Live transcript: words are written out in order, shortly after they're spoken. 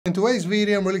In today's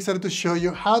video, I'm really excited to show you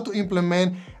how to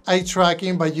implement eye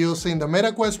tracking by using the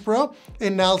MetaQuest Pro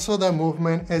and also the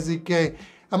Movement SDK.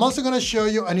 I'm also going to show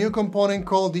you a new component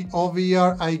called the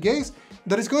OVR Eye Gaze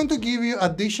that is going to give you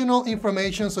additional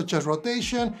information such as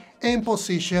rotation and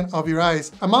position of your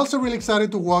eyes. I'm also really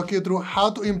excited to walk you through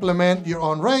how to implement your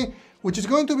own ray, which is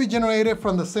going to be generated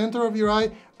from the center of your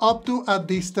eye up to a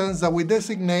distance that we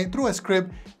designate through a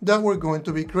script that we're going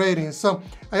to be creating. So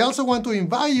I also want to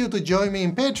invite you to join me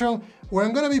in Patreon, where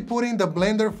I'm going to be putting the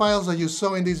Blender files that you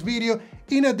saw in this video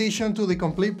in addition to the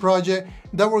complete project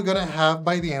that we're going to have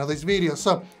by the end of this video.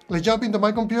 So let's jump into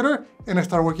my computer and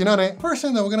start working on it. First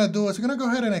thing that we're going to do is we're going to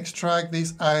go ahead and extract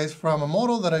these eyes from a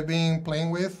model that I've been playing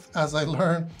with as I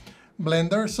learn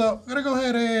Blender. So I'm going to go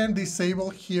ahead and disable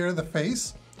here the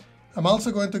face. I'm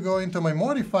also going to go into my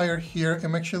modifier here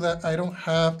and make sure that I don't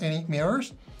have any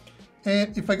mirrors.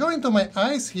 And if I go into my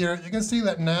eyes here, you can see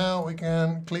that now we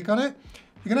can click on it.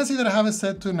 You're gonna see that I have it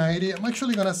set to 90. I'm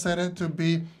actually gonna set it to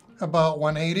be about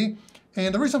 180.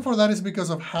 And the reason for that is because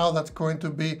of how that's going to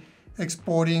be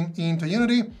exporting into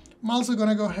Unity. I'm also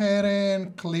gonna go ahead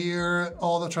and clear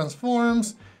all the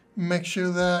transforms, make sure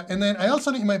that, and then I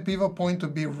also need my pivot point to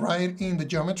be right in the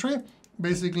geometry,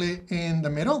 basically in the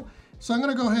middle. So I'm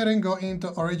gonna go ahead and go into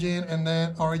origin and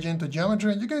then origin to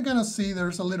geometry. And you can kind of see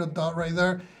there's a little dot right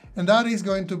there. And that is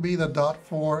going to be the dot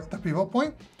for the pivot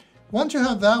point. Once you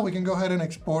have that, we can go ahead and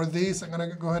export this. I'm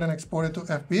gonna go ahead and export it to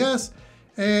FPS.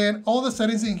 And all the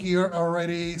settings in here are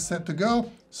already set to go.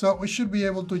 So we should be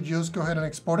able to just go ahead and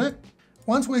export it.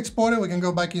 Once we export it, we can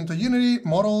go back into Unity,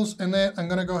 models, and then I'm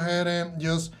gonna go ahead and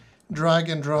just drag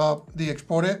and drop the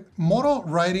exported model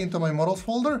right into my models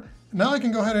folder. Now I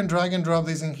can go ahead and drag and drop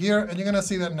this in here, and you're gonna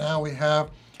see that now we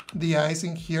have the eyes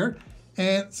in here.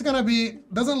 And it's gonna be,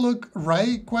 doesn't look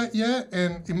right quite yet,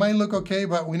 and it might look okay,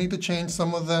 but we need to change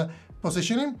some of the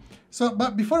positioning. So,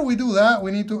 but before we do that,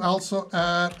 we need to also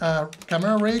add a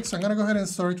camera rig. So I'm gonna go ahead and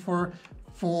search for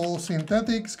full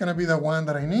synthetic. It's gonna be the one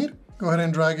that I need. Go ahead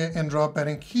and drag it and drop it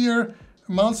in here.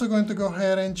 I'm also going to go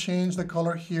ahead and change the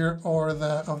color here of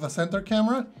the center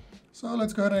camera. So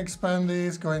let's go ahead and expand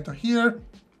this, go into here,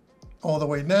 all the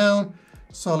way down,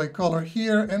 solid color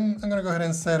here, and I'm gonna go ahead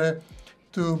and set it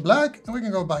to black, and we can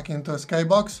go back into a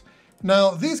skybox.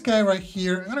 Now this guy right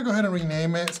here, I'm gonna go ahead and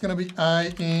rename it. It's gonna be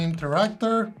Eye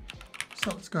Interactor.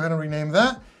 So let's go ahead and rename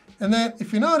that. And then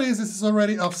if you notice, this is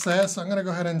already offset, so I'm gonna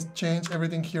go ahead and change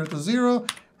everything here to 0,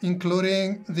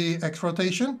 including the X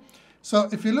rotation. So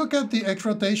if you look at the X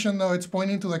rotation though, it's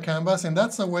pointing to the canvas, and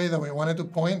that's the way that we want it to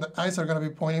point. The eyes are gonna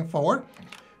be pointing forward.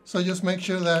 So just make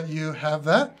sure that you have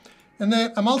that. And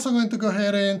then I'm also going to go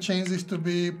ahead and change this to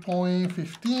be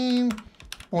 0.15,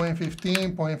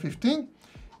 0.15, 0.15.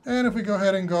 And if we go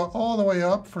ahead and go all the way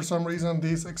up, for some reason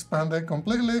this expanded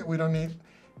completely. We don't need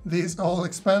this all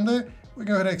expanded. We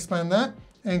go ahead and expand that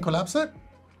and collapse it.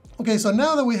 Okay, so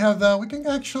now that we have that, we can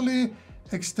actually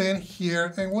extend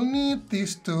here, and we'll need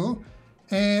these two.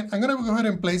 And I'm gonna go ahead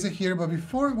and place it here, but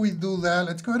before we do that,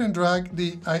 let's go ahead and drag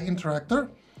the Eye Interactor.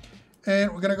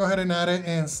 And we're gonna go ahead and add it,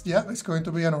 and yeah, it's going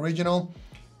to be an original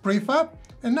prefab.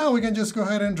 And now we can just go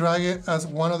ahead and drag it as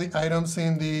one of the items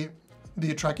in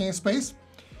the tracking space.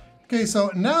 Okay,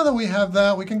 so now that we have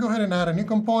that, we can go ahead and add a new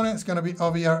component. It's gonna be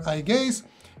OVR Eye Gaze,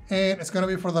 and it's gonna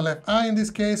be for the left eye in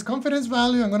this case. Confidence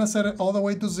value, I'm gonna set it all the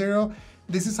way to 0.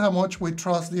 This is how much we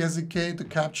trust the SDK to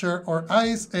capture our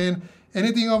eyes, and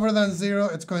anything over than 0,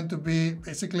 it's going to be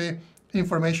basically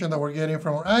information that we're getting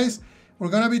from our eyes. We're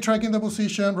gonna be tracking the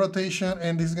position, rotation,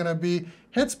 and this is gonna be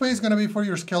headspace, gonna be for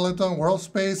your skeleton, world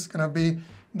space, gonna be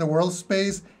the world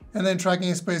space, and then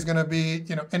tracking space is gonna be,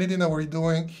 anything that we're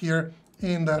doing here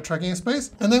in the tracking space.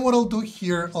 And then what I'll do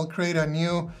here, I'll create a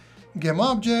new game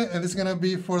object, and it's gonna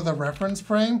be for the reference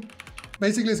frame.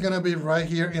 Basically, it's gonna be right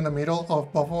here in the middle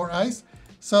of both our eyes.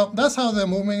 So that's how the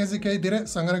Movement SDK did it.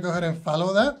 So I'm gonna go ahead and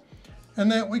follow that.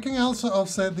 And then we can also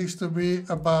offset this to be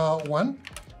about 1.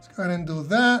 Go ahead and do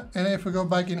that, and if we go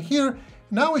back in here,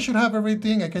 now we should have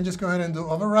everything. I can just go ahead and do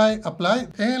override, apply,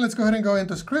 and let's go ahead and go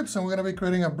into scripts, and we're going to be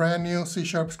creating a brand new C#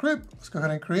 script. Let's go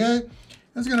ahead and create.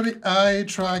 It's going to be eye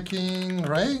tracking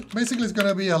ray. Basically, it's going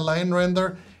to be a line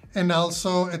render, and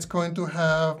also it's going to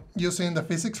have using the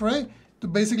physics ray to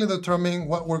basically determine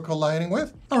what we're colliding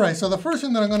with. All right, so the first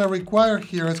thing that I'm going to require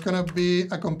here is going to be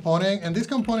a component, and this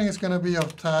component is going to be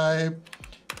of type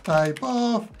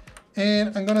of.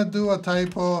 And I'm gonna do a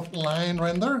type of line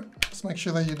render. Just make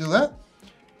sure that you do that.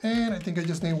 And I think I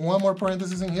just need one more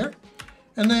parenthesis in here.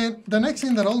 And then the next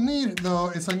thing that I'll need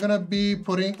though is I'm gonna be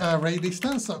putting a ray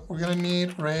distance. So we're gonna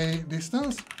need ray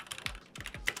distance.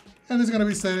 And it's gonna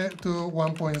be set to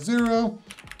 1.0.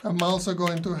 I'm also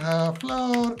going to have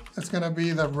float. It's going to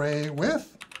be the ray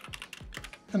width.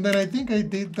 And then I think I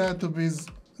did that to be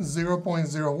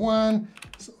 0.01.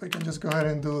 So we can just go ahead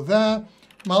and do that.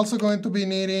 I'm also going to be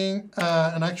needing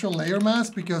an actual layer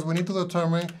mask because we need to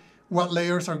determine what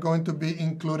layers are going to be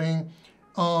including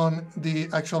on the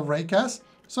actual raycast.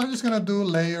 So I'm just going to do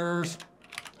layers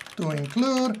to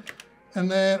include, and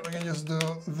then we can just do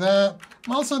that.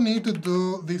 I also need to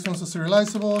do these ones as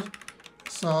serializable,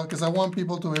 so because I want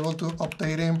people to be able to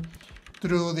update them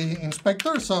through the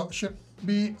inspector, so should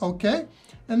be okay.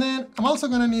 And then I'm also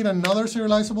going to need another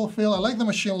serializable field. I like the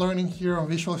machine learning here on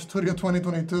Visual Studio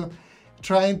 2022,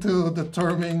 trying to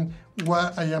determine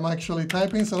what I am actually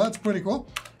typing, so that's pretty cool.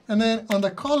 And then on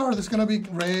the color, there's going to be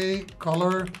ray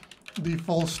color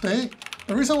default state.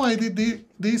 The reason why I did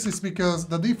this is because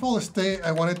the default state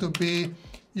I want it to be,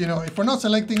 you know, if we're not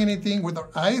selecting anything with our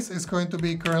eyes, it's going to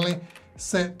be currently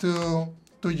set to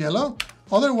yellow.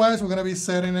 Otherwise, we're going to be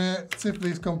setting it. Let's see if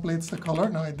this completes the color.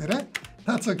 No, it didn't.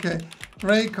 That's okay.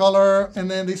 Ray color, and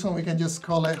then this one we can just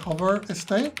call it hover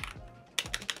state.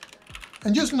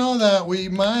 And just know that we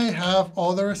might have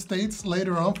other states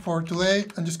later on. For today,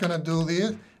 I'm just going to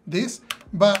do this,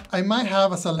 but I might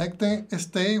have a selecting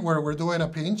state where we're doing a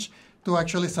pinch to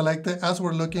actually select it as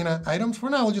we're looking at items. For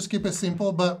now, we'll just keep it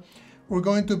simple, but we're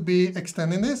going to be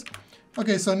extending this.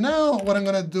 Okay, so now what I'm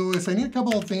going to do is I need a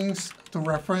couple of things to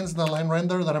reference the line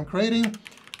render that I'm creating.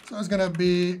 So it's going to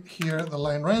be here, the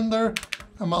line render.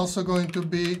 I'm also going to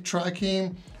be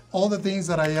tracking all the things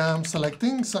that I am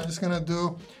selecting. So I'm just going to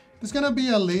do, there's going to be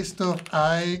a list of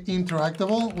Eye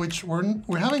Interactable, which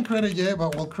we haven't created yet,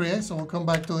 but we'll create. So we'll come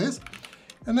back to this.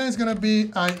 And then it's going to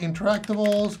be Eye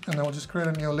Interactables, and then we'll just create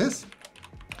a new list.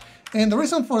 And the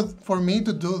reason for me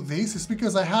to do this is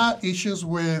because I had issues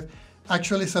with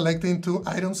actually selecting two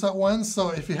items at once. So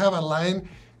if you have a line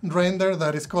render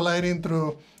that is colliding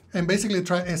through and basically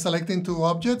selecting two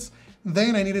objects,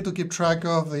 then I needed to keep track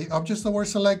of the objects that were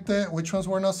selected, which ones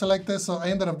were not selected. So I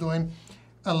ended up doing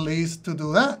a list to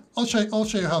do that. I'll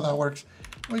show you how that works.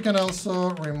 We can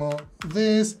also remove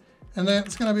this. And then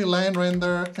it's going to be line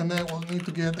render, and then we'll need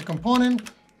to get the component,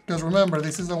 because remember,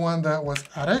 this is the one that was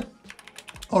added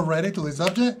already to this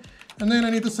object. And then I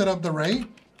need to set up the ray.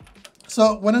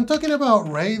 So when I'm talking about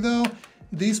ray though,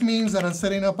 this means that I'm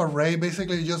setting up a ray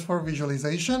basically just for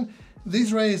visualization.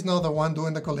 This ray is not the one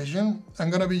doing the collision. I'm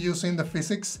going to be using the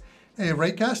physics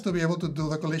raycast to be able to do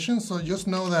the collision. So just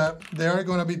know that there are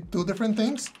going to be two different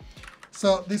things.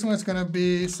 So this one is going to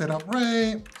be setup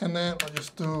ray, and then I'll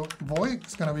just do void.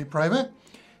 It's going to be private.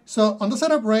 So on the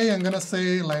setup ray, I'm going to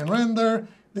say line render.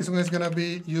 This one is going to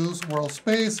be use world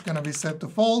space, going to be set to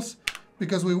false,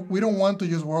 because we don't want to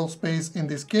use world space in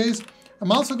this case.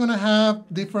 I'm also going to have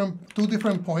two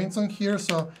different points on here.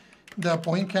 So the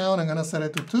point count, I'm going to set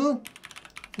it to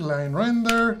 2. Line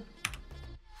render.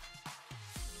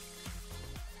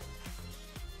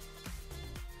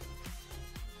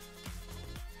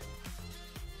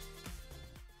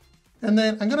 And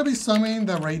then I'm going to be summing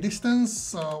the ray distance.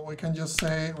 So we can just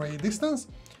say ray distance.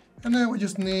 And then we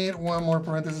just need one more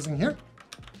parenthesis in here.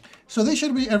 So this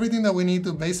should be everything that we need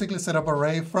to basically set up a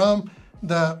ray from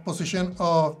the position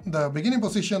of the beginning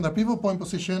position, the pivot point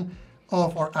position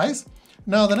of our eyes.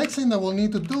 Now the next thing that we'll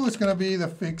need to do is going to be the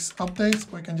fix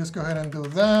updates. We can just go ahead and do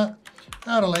that.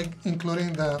 I don't like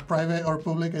including the private or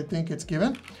public. I think it's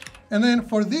given. And then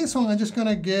for this one, I'm just going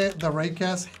to get the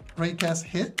raycast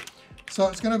hit. So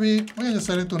it's going to be, we can just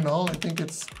set it to null. I think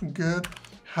it's good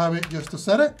have it just to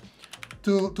set it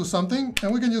to something.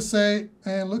 And we can just say,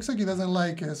 and it looks like it doesn't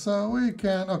like it. So we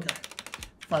can, okay,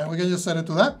 fine. We can just set it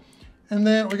to that. And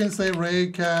then we can say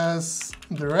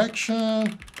raycast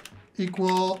direction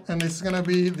equal, and this is going to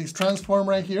be this transform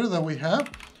right here that we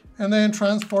have. And then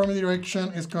transform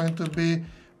direction is going to be,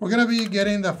 we're going to be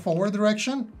getting the forward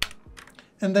direction.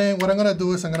 And then what I'm going to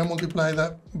do is I'm going to multiply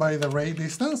that by the ray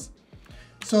distance.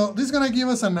 So this is going to give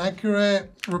us an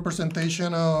accurate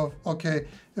representation of, okay,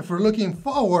 if we're looking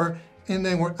forward and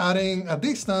then we're adding a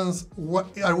distance, what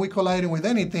are we colliding with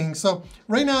anything? So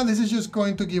right now, this is just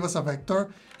going to give us a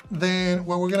vector. Then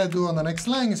what we're going to do on the next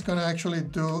line is going to actually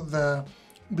do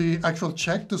the actual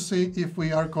check to see if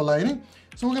we are colliding.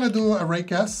 So we're going to do a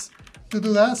raycast to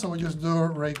do that. So we just do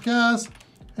raycast,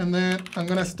 and then I'm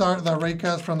going to start the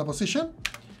raycast from the position.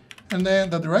 And then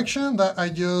the direction that I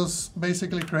just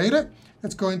basically created,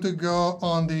 it's going to go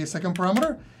on the second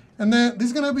parameter. And then this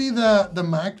is going to be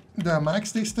the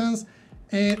max distance.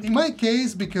 And in my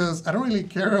case, because I don't really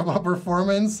care about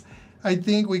performance, I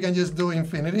think we can just do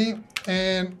infinity.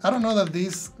 And I don't know that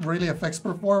this really affects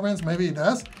performance. Maybe it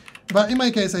does. But in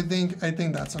my case, I think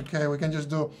that's okay. We can just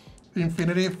do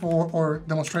infinity for our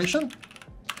demonstration.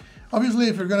 Obviously,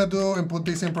 if you're gonna do and put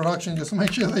this in production, just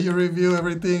make sure that you review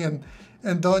everything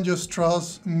and don't just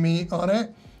trust me on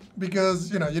it,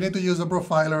 because you need to use a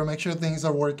profiler, make sure things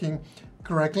are working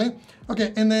correctly.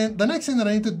 Okay, and then the next thing that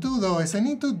I need to do though is I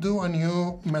need to do a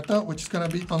new method, which is gonna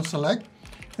be onSelect.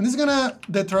 And this is gonna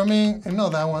determine, and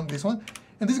not that one, this one.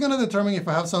 And this is gonna determine if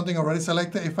I have something already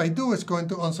selected. If I do, it's going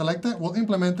to unselect it. We'll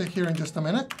implement it here in just a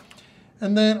minute.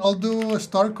 And then I'll do a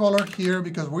start color here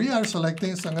because we are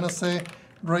selecting. So I'm gonna say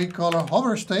ray color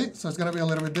hover state. So it's gonna be a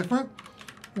little bit different.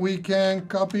 We can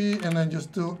copy and then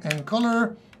just do end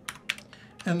color.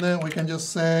 And then we can just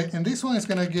say, and this one is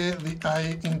gonna get the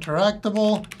Eye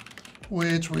Interactable,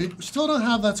 which we still don't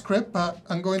have that script, but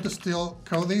I'm going to still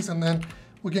code these and then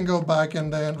we can go back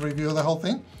and then review the whole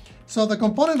thing. So the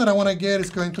component that I want to get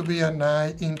is going to be an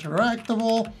Eye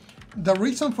Interactable. The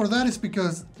reason for that is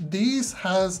because this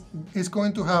is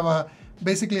going to have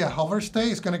basically a hover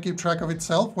state. It's going to keep track of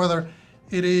itself, whether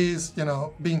it is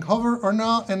being hovered or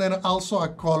not, and then also a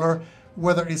color,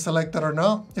 whether it's selected or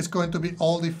not. It's going to be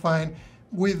all defined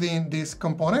within this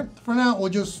component. For now, we'll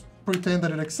just pretend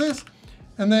that it exists,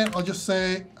 and then I'll just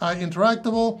say Eye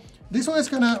Interactable. This one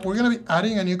is we're gonna be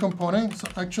adding a new component. So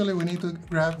actually we need to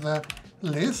grab the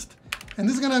list. And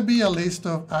this is gonna be a list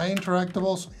of Eye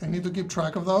Interactables. I need to keep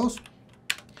track of those.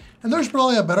 And there's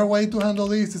probably a better way to handle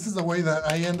these. This is the way that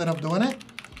I ended up doing it.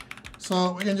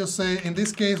 So we can just say, in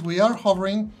this case, we are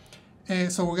hovering.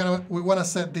 So we wanna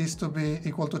set this to be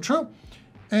equal to true.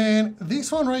 And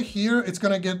this one right here, it's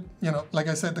gonna get, like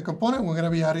I said, the component, we're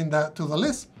gonna be adding that to the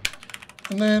list.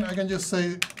 And then I can just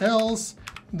say else.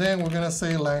 Then we're gonna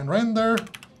say line render,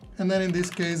 and then in this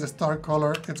case, the start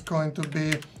color, it's gonna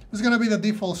be the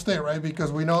default state, right?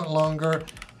 Because we no longer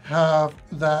have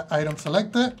that item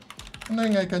selected. And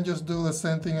then I can just do the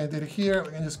same thing I did here. I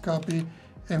can just copy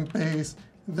and paste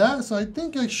that. So I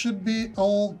think it should be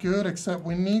all good, except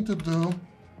we need to do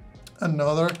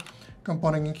another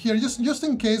component in here, just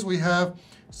in case we have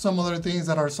some other things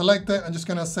that are selected. I'm just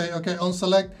gonna say, okay,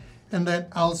 onSelect, and then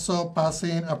also pass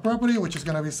in a property, which is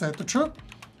gonna be set to true.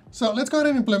 So let's go ahead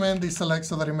and implement the select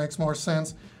so that it makes more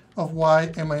sense of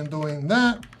why am I doing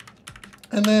that.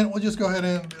 And then we'll just go ahead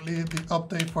and delete the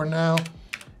update for now.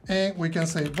 And we can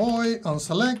say void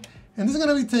onSelect. And this is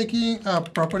gonna be taking a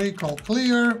property called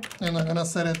clear, and I'm gonna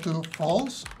set it to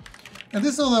false. And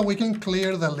this is so that we can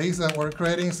clear the list that we're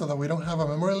creating so that we don't have a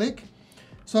memory leak.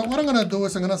 So what I'm gonna do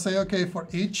is I'm gonna say, okay, for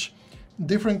each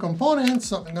different component,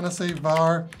 so I'm gonna say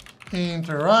var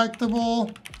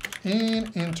interactable in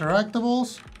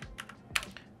interactables.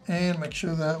 And make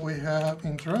sure that we have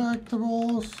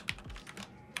interactables.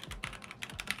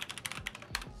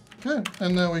 Okay,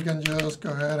 and then we can just go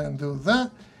ahead and do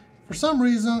that. For some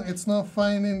reason, it's not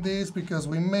finding this because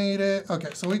we made it.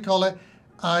 Okay, so we call it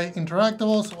Eye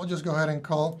Interactable, so we'll just go ahead and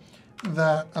call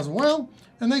that as well.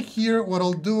 And then here, what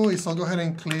I'll do is I'll go ahead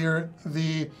and clear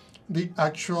the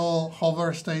actual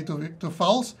hover state to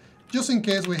false, just in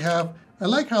case we have. I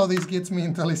like how this gets me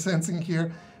IntelliSense in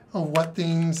here of what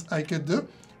things I could do.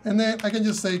 And then I can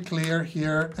just say clear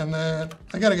here, and then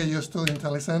I gotta get used to the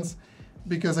IntelliSense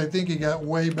because I think it got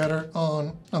way better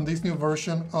on this new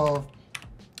version of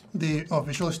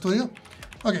Visual Studio.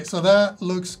 Okay, so that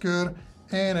looks good,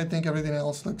 and I think everything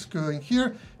else looks good in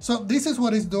here. So this is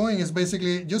what it's doing, is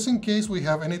basically just in case we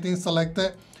have anything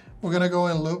selected, we're gonna go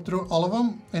and loop through all of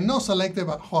them, and not selected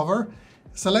but hover.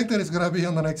 Selected is gonna be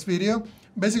on the next video.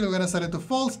 Basically, we're gonna set it to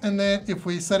false, and then if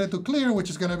we set it to clear, which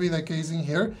is gonna be the case in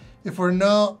here, if we're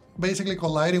not basically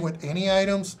colliding with any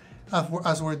items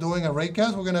as we're doing a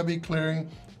raycast, we're gonna be clearing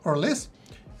our list.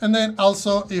 And then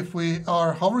also, if we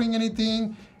are hovering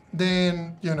anything,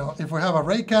 then, if we have a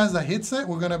raycast that hits it,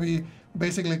 we're gonna be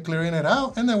basically clearing it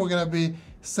out, and then we're gonna be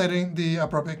setting the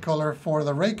appropriate color for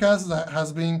the raycast that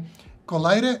has been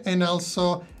collided, and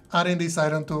also adding this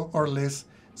item to our list.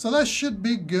 So that should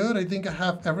be good. I think I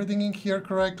have everything in here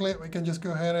correctly. We can just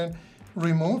go ahead and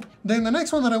remove. Then the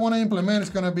next one that I want to implement is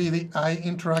going to be the Eye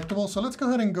Interactable. So let's go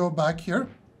ahead and go back here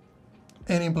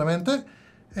and implement it.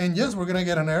 And yes, we're going to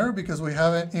get an error because we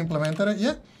haven't implemented it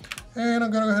yet. And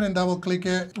I'm going to go ahead and double click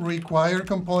it, require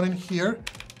component here.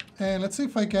 And let's see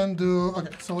if I can do,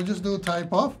 okay, so we'll just do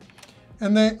type of.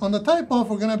 And then on the type of,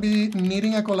 we're going to be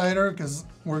needing a collider because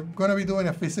we're going to be doing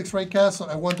a physics raycast. So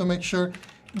I want to make sure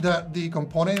that the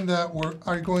component that we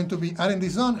are going to be adding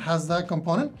this on has that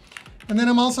component. And then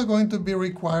I'm also going to be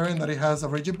requiring that it has a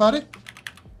rigid body.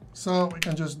 So we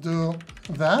can just do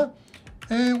that.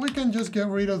 And we can just get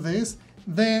rid of this.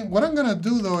 Then what I'm gonna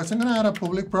do though is I'm gonna add a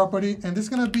public property, and this is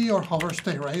gonna be our hover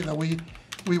state, right? That we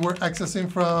were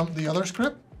accessing from the other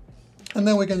script. And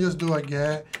then we can just do a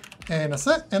get and a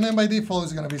set. And then by default,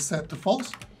 it's gonna be set to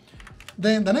false.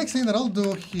 Then the next thing that I'll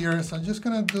do here is I'm just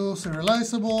gonna do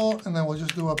serializable, and then we'll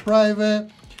just do a private.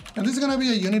 And this is gonna be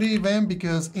a Unity event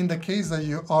because in the case that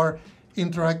you are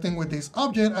interacting with this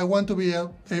object, I want to be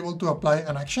able to apply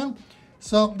an action.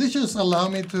 So this just allow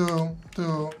me to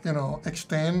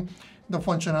extend the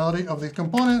functionality of this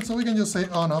component. So we can just say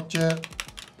on object,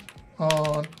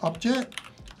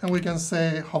 and we can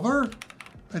say hover.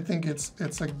 I think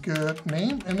it's a good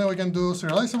name. And then we can do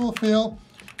serializable fill.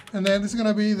 And then this is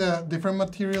gonna be the different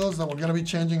materials that we're gonna be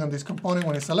changing on this component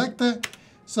when it's selected.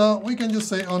 So we can just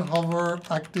say on hover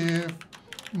active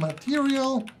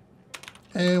material,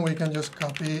 and we can just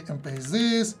copy and paste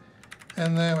this.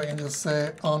 And then we can just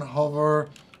say on hover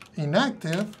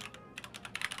inactive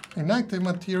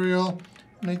material.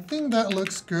 And I think that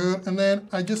looks good. And then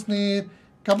I just need a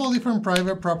couple of different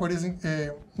private properties,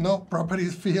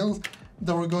 properties fields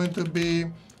that we're going to be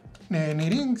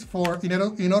needing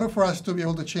in order for us to be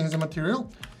able to change the material.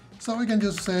 So we can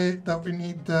just say that we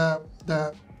need the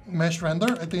mesh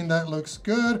render. I think that looks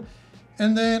good.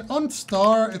 And then on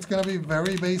star, it's gonna be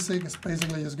very basic. It's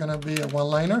basically just gonna be a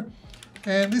one-liner.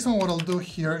 And this one, what I'll do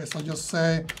here is I'll just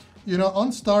say,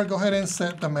 on star, go ahead and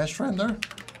set the mesh render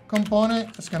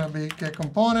component. It's gonna be get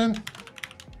component,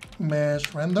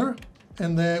 mesh render.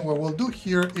 And then what we'll do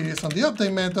here is on the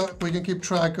update method, we can keep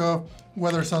track of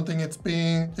whether something is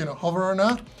being, hover or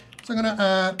not. So I'm gonna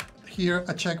add here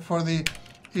a check for the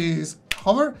is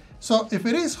hover. So if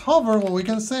it is hover, what we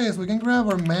can say is we can grab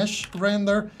our mesh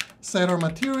render, set our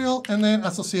material, and then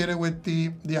associate it with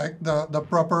the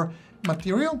proper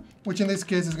material, which in this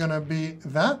case is gonna be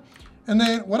that. And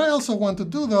then what I also want to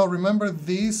do though, remember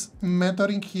this method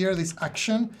in here, this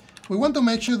action, we want to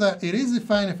make sure that it is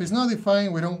defined. If it's not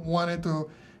defined, we don't want it to,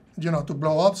 to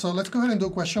blow up. So let's go ahead and do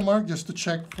question mark just to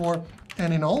check for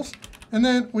any nulls. And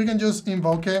then we can just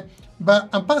invoke it. But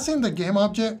I'm passing the game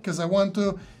object because I want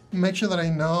to make sure that I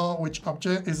know which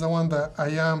object is the one that I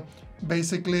am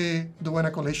basically doing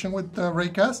a collision with the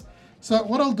raycast. So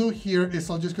what I'll do here is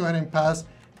I'll just go ahead and pass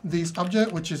this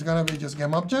object, which is gonna be just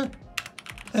game object.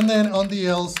 And then on the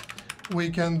else, we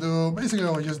can do basically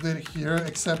what we just did here,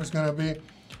 except it's gonna be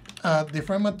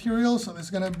different material. So it's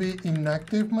gonna be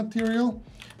inactive material.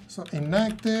 So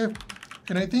inactive.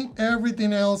 And I think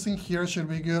everything else in here should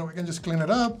be good. We can just clean it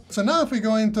up. So now if we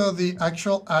go into the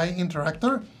actual Eye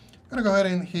Interactor, I'm gonna go ahead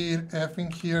and hit F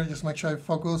in here, just make sure I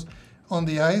focus on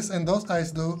the eyes, and those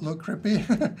eyes do look creepy.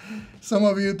 Some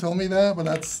of you told me that, but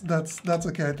that's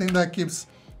okay. I think that keeps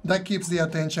the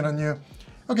attention on you.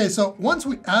 Okay, so once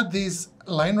we add this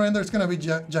line render, it's gonna be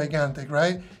gigantic,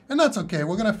 right? And that's okay,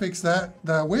 we're gonna fix that.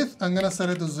 The width, I'm gonna set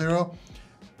it to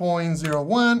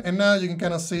 0.01, and now you can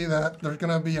kind of see that there's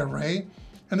gonna be a ray.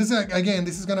 And this is, again,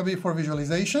 this is gonna be for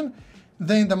visualization.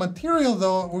 Then the material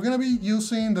though, we're gonna be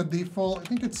using the default, I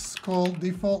think it's called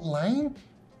default line,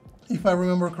 if I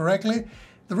remember correctly.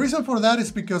 The reason for that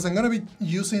is because I'm gonna be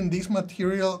using this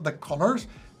material, the colors,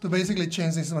 to basically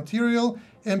change this material.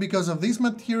 And because of this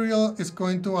material, it's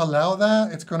going to allow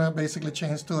that. It's gonna basically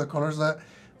change to the colors that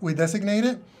we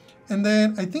designated. And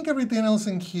then I think everything else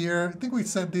in here, I think we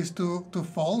set this to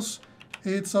false.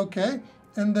 It's okay.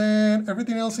 And then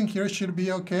everything else in here should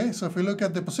be okay. So if we look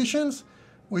at the positions,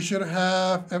 we should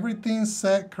have everything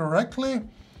set correctly.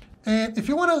 And if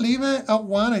you want to leave it at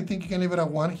 1, I think you can leave it at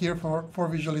 1 here for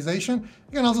visualization.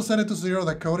 You can also set it to 0.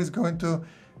 The code is going to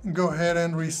go ahead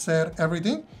and reset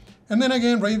everything. And then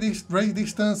again, ray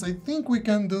distance, I think we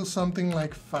can do something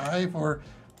like 5 or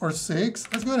 6.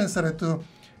 Let's go ahead and set it to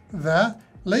that.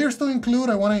 Layers to include,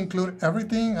 I want to include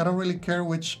everything. I don't really care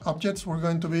which objects we're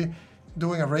going to be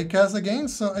doing a raycast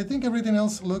against. So I think everything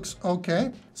else looks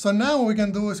okay. So now what we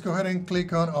can do is go ahead and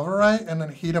click on override and then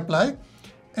hit apply.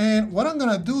 And what I'm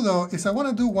gonna do though is I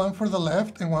wanna do one for the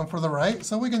left and one for the right.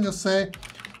 So we can just say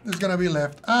there's gonna be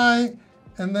left eye,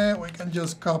 and then we can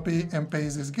just copy and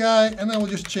paste this guy, and then we'll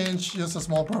just change just a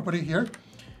small property here.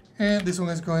 And this one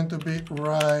is going to be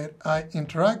right eye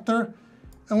interactor,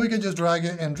 and we can just drag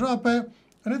it and drop it.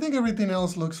 And I think everything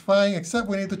else looks fine, except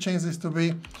we need to change this to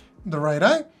be the right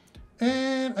eye.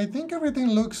 And I think everything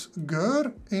looks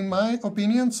good in my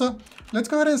opinion. So let's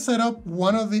go ahead and set up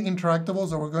one of the interactables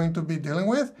that we're going to be dealing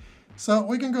with. So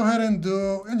we can go ahead and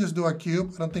just do a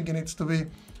cube. I don't think it needs to be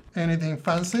anything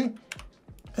fancy.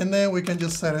 And then we can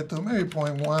just set it to maybe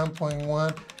 0.1,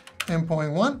 0.1, and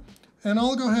 0.1. And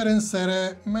I'll go ahead and set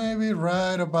it maybe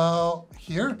right about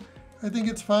here. I think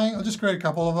it's fine. I'll just create a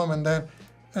couple of them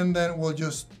and then we'll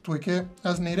just tweak it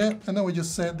as needed. And then we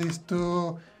just set these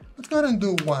to, let's go ahead and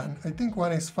do 1. I think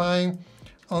 1 is fine.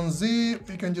 On Z,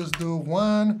 we can just do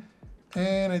 1.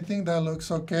 And I think that looks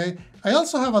okay. I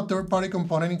also have a third-party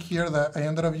component in here that I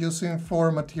ended up using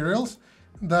for materials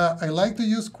that I like to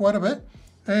use quite a bit.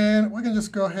 And we can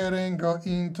just go ahead and go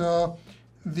into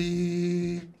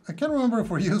the, I can't remember if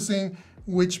we're using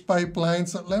which pipeline.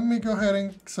 So let me go ahead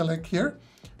and select here.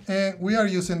 And we are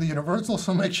using the universal,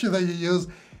 so make sure that you use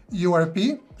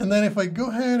URP. And then if I go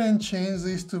ahead and change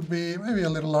this to be maybe a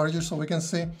little larger so we can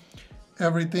see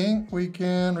everything, we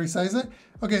can resize it.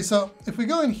 Okay, so if we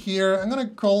go in here, I'm gonna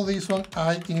call this one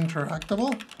Eye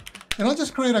Interactable. And I'll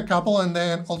just create a couple and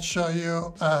then I'll show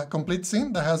you a complete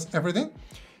scene that has everything.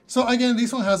 So again,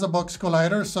 this one has a box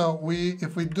collider. So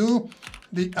if we do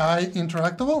the Eye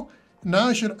Interactable, now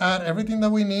I should add everything that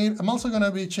we need. I'm also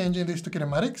gonna be changing this to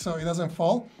kinematic so it doesn't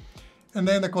fall. And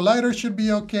then the collider should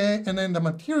be okay. And then the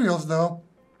materials though,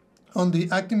 on the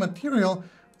active material,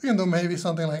 we can do maybe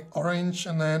something like orange.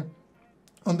 And then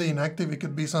on the inactive, it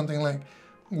could be something like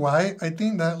white. I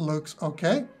think that looks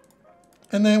okay.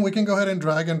 And then we can go ahead and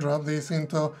drag and drop this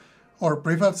into our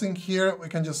prefabs in here. We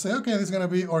can just say, okay, this is gonna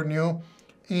be our new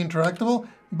interactable.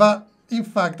 But in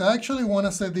fact, I actually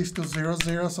wanna set this to 0,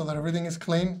 0 so that everything is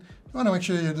clean. You wanna make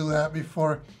sure you do that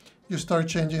before you start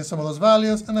changing some of those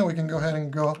values. And then we can go ahead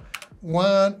and go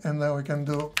 1, and then we can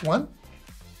do 1.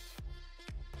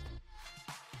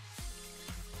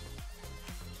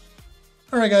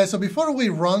 All right, guys, so before we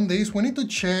run this, we need to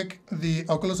check the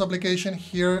Oculus application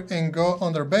here and go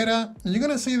under beta. And you're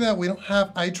gonna see that we don't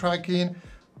have eye tracking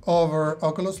over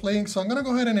Oculus Link. So I'm gonna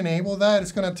go ahead and enable that.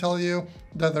 It's gonna tell you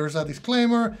that there's a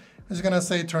disclaimer. It's gonna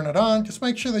say turn it on. Just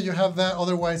make sure that you have that,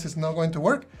 otherwise it's not going to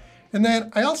work. And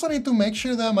then I also need to make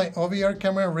sure that my OVR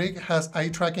camera rig has eye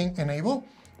tracking enabled.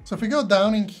 So if we go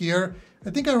down in here, I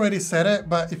think I already set it,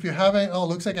 but if you haven't, oh,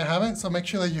 looks like I haven't. So make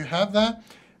sure that you have that.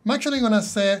 I'm actually gonna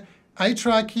set eye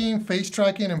tracking, face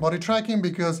tracking, and body tracking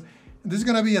because this is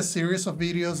gonna be a series of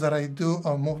videos that I do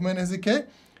on Movement SDK.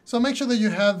 So make sure that you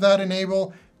have that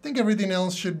enabled. I think everything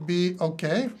else should be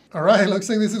okay. All right, looks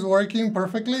like this is working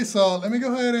perfectly. So let me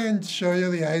go ahead and show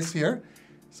you the eyes here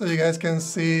so you guys can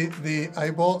see the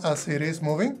eyeball as it is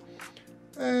moving.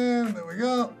 And there we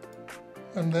go.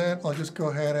 And then I'll just go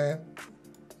ahead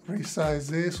and resize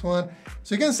this one.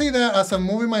 So you can see that as I'm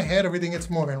moving my head, everything is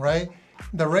moving, right?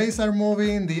 The rays are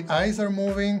moving, the eyes are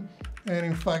moving, and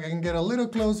in fact, I can get a little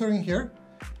closer in here.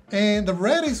 And the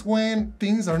red is when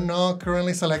things are not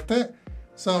currently selected.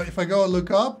 So if I go look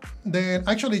up, then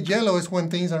actually yellow is when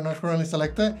things are not currently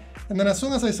selected. And then as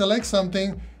soon as I select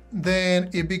something, then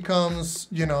it becomes,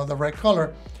 you know, the red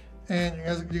color. And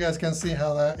you guys can see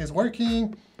how that is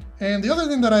working. And the other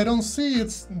thing that I don't see,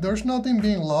 there's nothing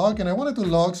being logged, and I wanted to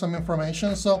log some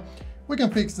information, so we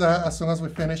can fix that as soon as we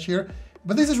finish here.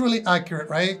 But this is really accurate,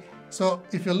 right? So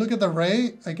if you look at the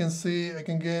ray, I can see, I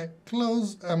can get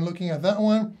close. I'm looking at that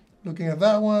one, looking at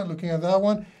that one, looking at that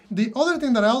one. The other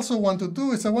thing that I also want to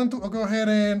do is I want to go ahead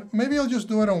and maybe I'll just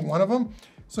do it on one of them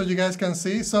so you guys can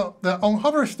see. So the on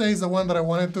hover stay is the one that I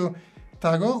wanted to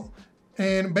toggle.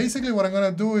 And basically what I'm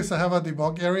gonna do is I have a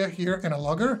debug area here and a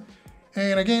logger.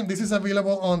 And again, this is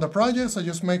available on the project, so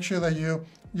just make sure that you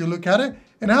look at it.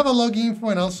 And I have a log info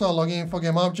and also a log info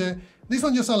game object. This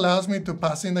one just allows me to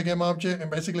pass in the game object and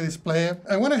basically display it.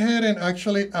 I went ahead and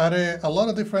actually added a lot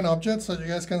of different objects. So you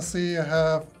guys can see I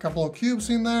have a couple of cubes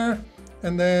in there.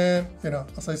 And then, you know,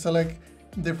 as I select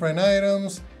different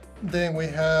items, then we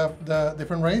have the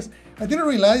different rays. I didn't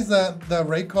realize that the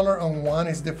ray color on one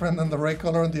is different than the ray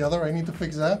color on the other. I need to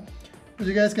fix that. But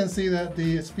you guys can see that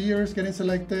the spheres getting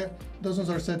selected, those ones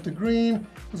are set to green.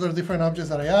 Those are different objects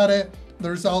that I added.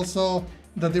 There's also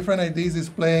the different IDs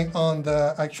displaying on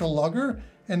the actual logger.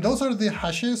 And those are the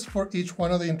hashes for each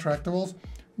one of the interactables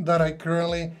that I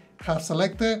currently have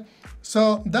selected.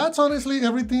 So that's honestly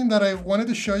everything that I wanted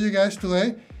to show you guys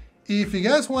today. If you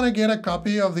guys want to get a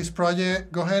copy of this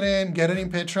project, go ahead and get it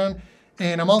in Patreon.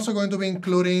 And I'm also going to be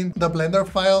including the Blender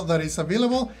file that is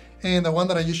available and the one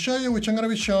that I just showed you, which I'm going to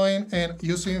be showing and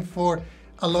using for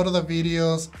a lot of the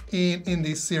videos in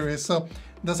this series. So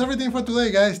that's everything for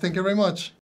today, guys. Thank you very much.